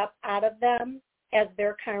suck it up out of them as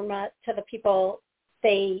their karma to the people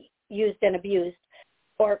they used and abused,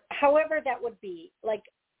 or however that would be.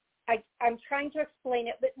 I'm trying to explain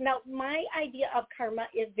it, but now my idea of karma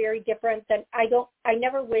is very different than I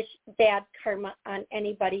never wish bad karma on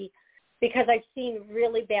anybody, because I've seen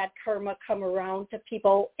really bad karma come around to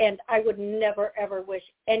people, and I would never, ever wish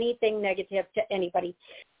anything negative to anybody.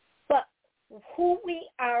 But who we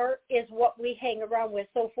are is what we hang around with.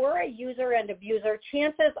 So if we're a user and abuser,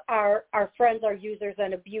 chances are our friends are users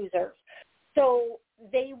and abusers. So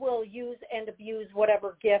they will use and abuse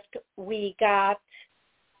whatever gift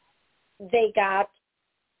they got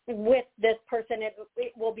with this person. It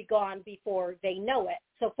will be gone before they know it.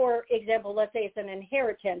 So for example, let's say it's an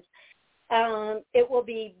inheritance. It will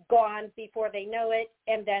be gone before they know it,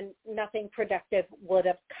 and then nothing productive would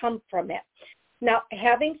have come from it. Now,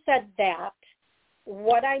 having said that,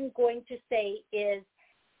 what I'm going to say is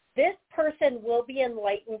this person will be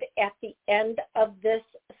enlightened at the end of this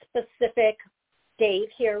specific, Dave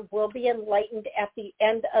here, will be enlightened at the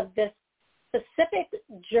end of this specific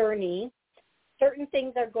journey. Certain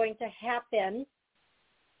things are going to happen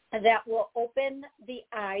that will open the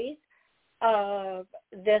eyes of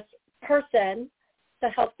this person to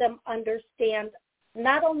help them understand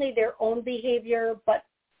not only their own behavior, but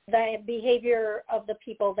the behavior of the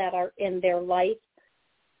people that are in their life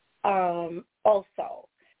also.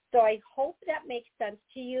 So I hope that makes sense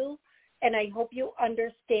to you, and I hope you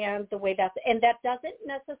understand the way and that doesn't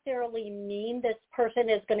necessarily mean this person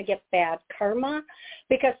is going to get bad karma,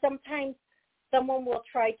 because sometimes someone will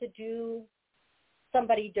try to do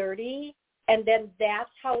somebody dirty, and then that's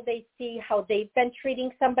how they see how they've been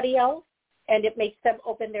treating somebody else, and it makes them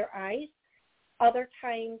open their eyes. Other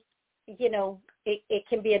times, it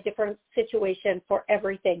can be a different situation for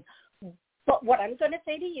everything. But what I'm going to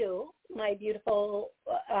say to you, my beautiful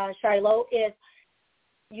Shiloh, is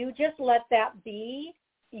you just let that be.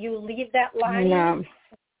 You leave that line,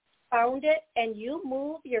 found it, and you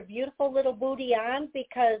move your beautiful little booty on,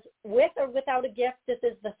 because with or without a gift, this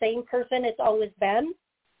is the same person it's always been.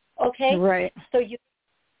 Okay? Right. So you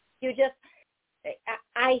just,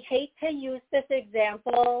 I hate to use this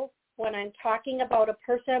example when I'm talking about a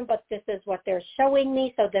person, but this is what they're showing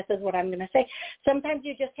me, so this is what I'm going to say. Sometimes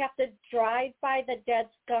you just have to drive by the dead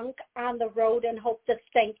skunk on the road and hope the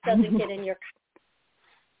stank doesn't get in your car.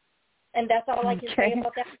 And that's all I can say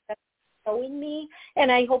about that. That's showing me,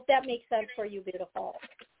 and I hope that makes sense for you, beautiful.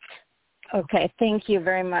 Okay, thank you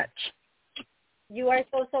very much. You are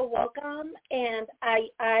so welcome, and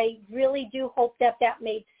I really do hope that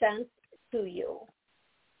made sense to you.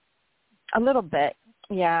 A little bit,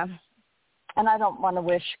 yeah. And I don't want to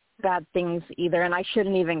wish bad things either, and I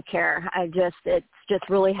shouldn't even care. It's just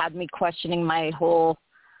really had me questioning my whole,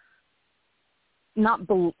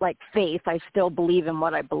 faith. I still believe in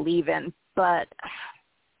what I believe in, but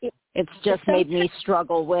it's just made me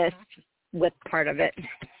struggle with part of it.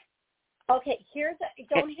 Okay,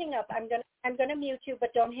 don't hang up. I'm gonna mute you,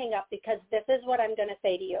 but don't hang up, because this is what I'm gonna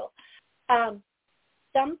say to you.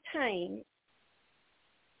 Sometimes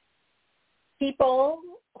people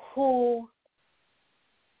who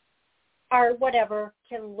are whatever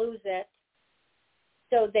can lose it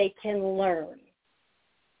so they can learn,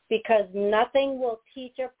 because nothing will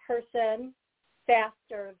teach a person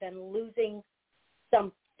faster than losing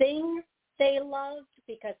something they loved,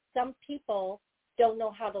 because some people don't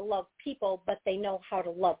know how to love people, but they know how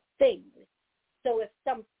to love things. So if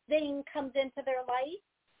something comes into their life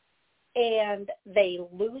and they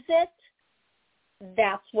lose it,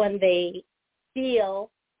 that's when they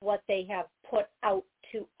feel what they have put out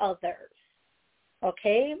to others.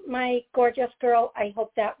 Okay, my gorgeous girl, I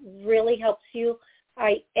hope that really helps you.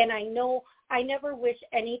 I know I never wish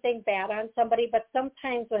anything bad on somebody, but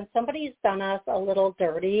sometimes when somebody's done us a little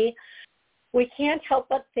dirty, we can't help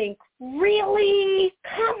but think, really?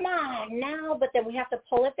 Come on now. But then we have to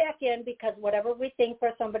pull it back in, because whatever we think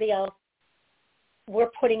for somebody else,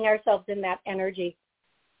 we're putting ourselves in that energy.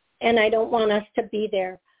 And I don't want us to be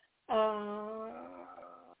there. La,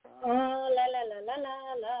 la, la, la,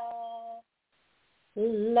 la, la.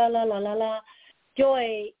 La, la, la, la, la.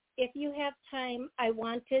 Joy, if you have time, I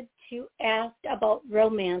wanted to ask about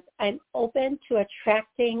romance. I'm open to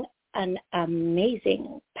attracting an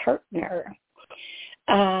amazing partner.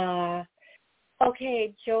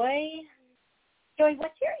 Okay, Joy,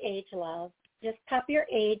 what's your age, love? Just pop your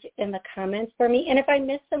age in the comments for me. And if I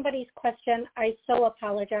missed somebody's question, I so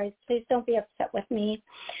apologize. Please don't be upset with me.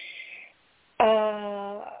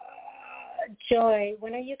 Joy,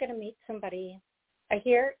 when are you going to meet somebody?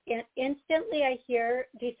 Instantly I hear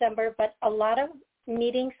December, but a lot of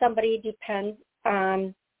meeting somebody depends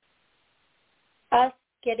on us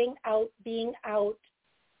getting out, being out,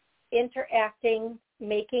 interacting,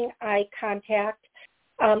 making eye contact.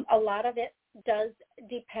 A lot of it does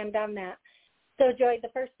depend on that. So, Joy, the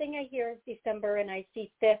first thing I hear is December, and I see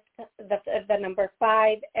 5th, the number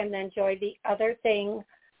 5, and then, Joy, the other thing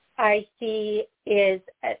I see is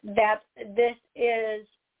that this is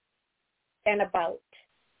an about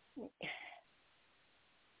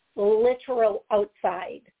literal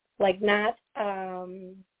outside, like not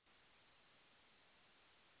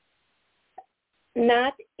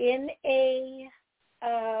in a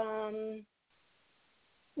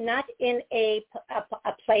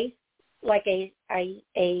place like a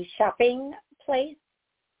shopping place.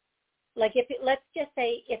 Like let's just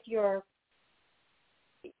say if you're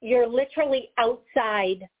literally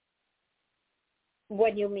outside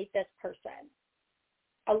when you meet this person,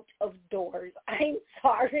 out of doors. I'm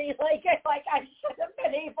sorry, like I should have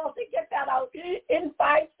been able to get that out in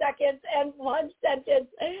 5 seconds and 1 sentence.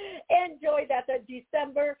 And Joy, that's a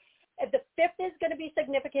December. The 5th is going to be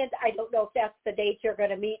significant. I don't know if that's the date you're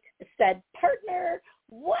going to meet said partner.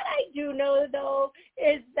 What I do know, though,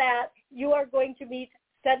 is that you are going to meet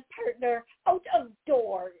said partner out of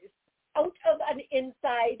doors, out of an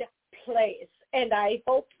inside place. And I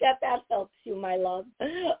hope that helps you, my love.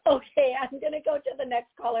 Okay, I'm going to go to the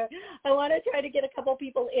next caller. I want to try to get a couple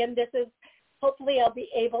people in. This is, hopefully I'll be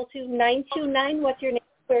able to. 929, what's your name?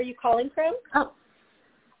 Where are you calling from? Oh.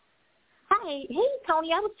 Hi. Hey,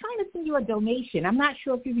 Toni, I was trying to send you a donation. I'm not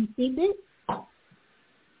sure if you received it.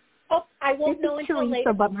 Oh, I won't know until Teresa,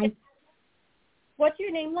 later. But What's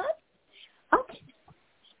your name, love? Okay.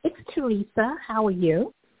 It's Teresa. How are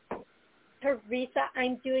you? Teresa,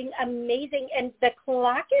 I'm doing amazing, and the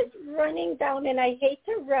clock is running down, and I hate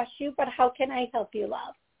to rush you, but how can I help you,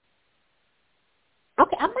 love?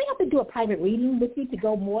 Okay, I might have to do a private reading with you to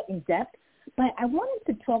go more in depth, but I wanted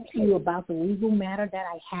to talk to you about the legal matter that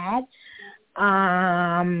I had,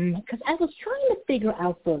 because I was trying to figure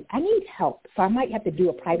out I need help, so I might have to do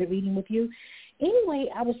a private reading with you. Anyway,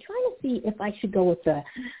 I was trying to see if I should go with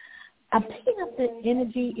I'm picking up the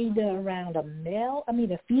energy either around a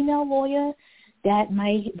female lawyer that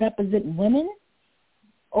might represent women,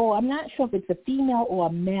 or I'm not sure if it's a female or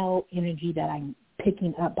a male energy that I'm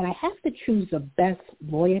picking up, but I have to choose the best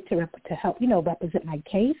lawyer to help, represent my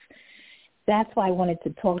case. That's why I wanted to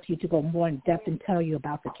talk to you to go more in depth and tell you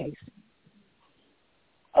about the case.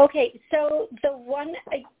 Okay, so the one,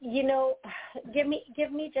 give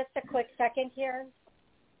me just a quick second here.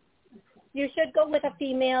 You should go with a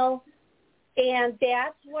female, and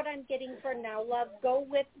that's what I'm getting for now, love. Go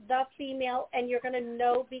with the female, and you're going to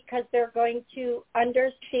know because they're going to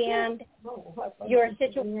understand your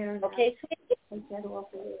situation. Okay, sweetie?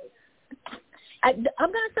 I'm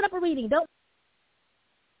going to set up a reading. Don't.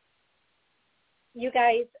 You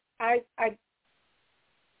guys, I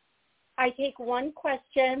take one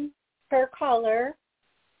question per caller,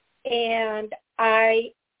 and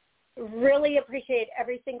I really appreciate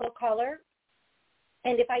every single caller.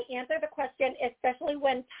 And if I answer the question, especially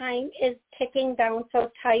when time is ticking down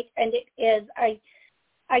so tight, and it is,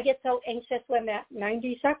 I get so anxious when that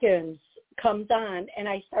 90 seconds comes on, and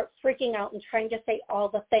I start freaking out and trying to say all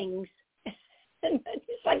the things. And then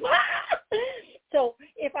it's like, ah! So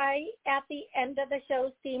if I, at the end of the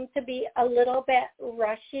show, seem to be a little bit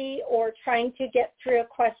rushy or trying to get through a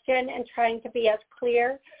question and trying to be as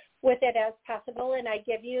clear with it as possible, and I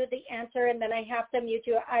give you the answer and then I have to mute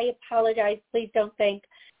you, I apologize. Please don't think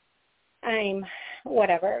I'm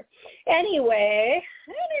whatever. Anyway.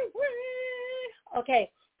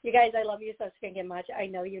 Okay, you guys, I love you so stinking much. I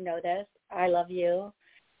know you know this. I love you.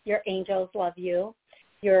 Your angels love you.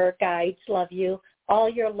 Your guides love you. All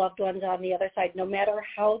your loved ones on the other side, no matter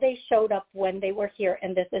how they showed up when they were here,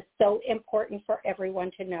 and this is so important for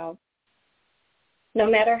everyone to know. No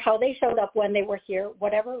matter how they showed up when they were here,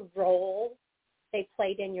 whatever role they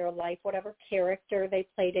played in your life, whatever character they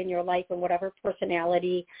played in your life, and whatever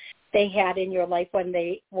personality they had in your life when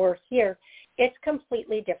they were here, it's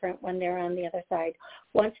completely different when they're on the other side.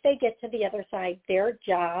 Once they get to the other side, their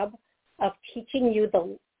job of teaching you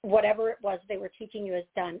whatever it was they were teaching you is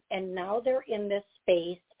done. And now they're in this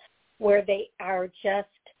space where they are just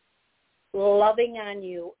loving on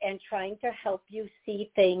you and trying to help you see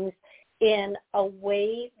things in a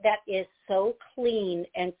way that is so clean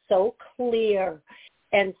and so clear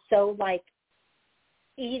and so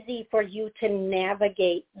easy for you to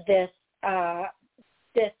navigate this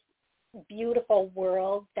beautiful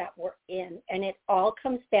world that we're in. And it all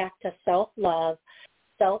comes back to self-love,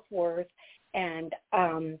 self-worth, and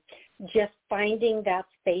just finding that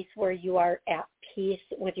space where you are at peace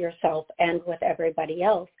with yourself and with everybody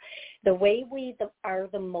else. The way we are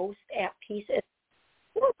the most at peace is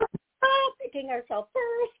picking ourselves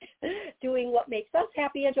first, doing what makes us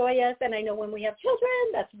happy and joyous. And I know when we have children,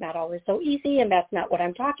 that's not always so easy, and that's not what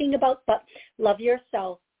I'm talking about, but love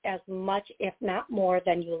yourself as much, if not more,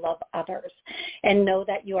 than you love others. And know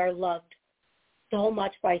that you are loved so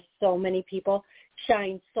much by so many people.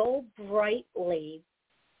 Shine so brightly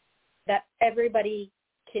that everybody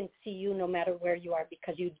can see you no matter where you are,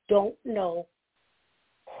 because you don't know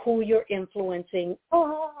who you're influencing.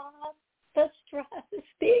 Oh, the stress,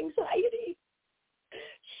 the anxiety.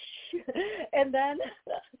 And then,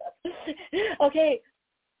 okay,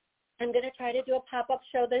 I'm going to try to do a pop-up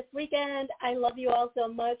show this weekend. I love you all so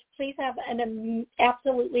much. Please have an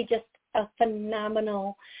absolutely just a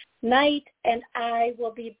phenomenal night, and I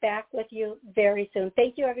will be back with you very soon.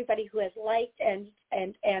 Thank you, everybody who has liked, and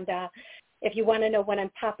if you want to know when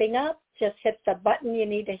I'm popping up, just hit the button you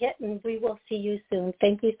need to hit, and we will see you soon.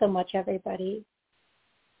 Thank you so much, everybody.